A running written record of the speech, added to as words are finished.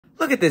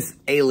Look at this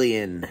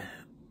alien.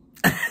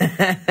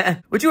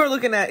 What you are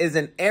looking at is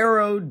an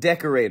arrow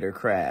decorator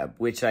crab,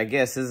 which I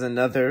guess is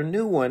another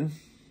new one.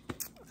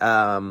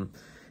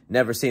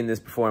 Never seen this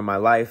before in my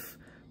life,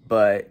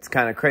 but it's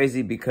kind of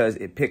crazy because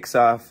it picks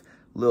off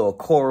little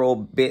coral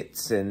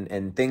bits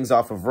and things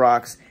off of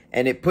rocks,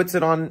 and it puts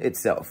it on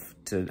itself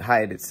to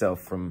hide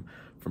itself from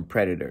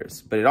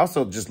predators. But it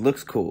also just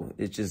looks cool.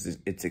 It's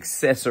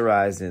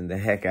accessorizing the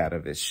heck out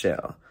of its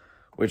shell,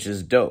 which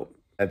is dope.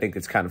 I think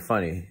it's kind of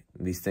funny.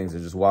 These things are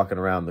just walking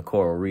around the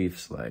coral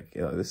reefs like,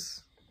 yo,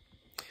 this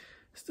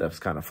stuff's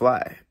kind of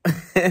fly.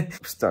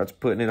 Starts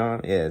putting it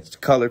on. Yeah, it's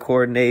color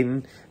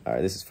coordinating. All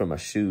right, this is for my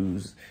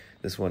shoes.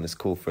 This one is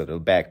cool for the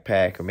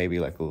backpack, or maybe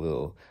like a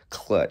little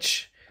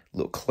clutch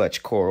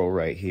coral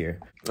right here.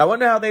 I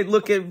wonder how they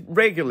look at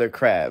regular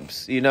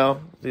crabs, you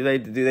know? Do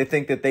they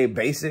think that they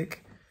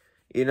basic?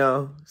 You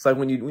know, it's like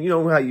when you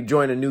know how you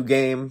join a new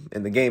game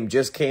and the game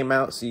just came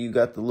out, so you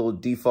got the little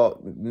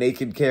default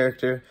naked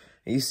character,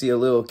 and you see a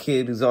little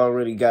kid who's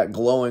already got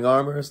glowing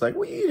armor. It's like,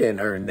 well, you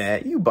didn't earn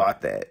that. You bought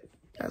that.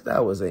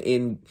 That was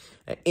an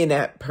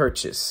in-app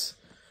purchase.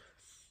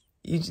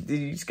 You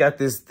just got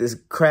this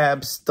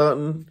crab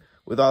stunting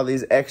with all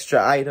these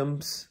extra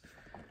items.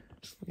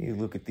 You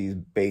look at these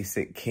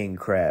basic king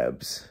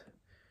crabs.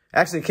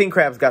 Actually, king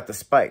crabs got the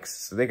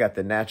spikes, so they got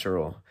the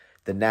natural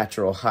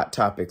Hot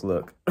Topic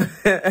look.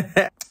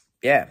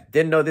 Yeah,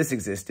 didn't know this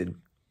existed.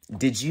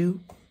 Did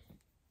you?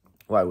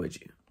 Why would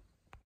you?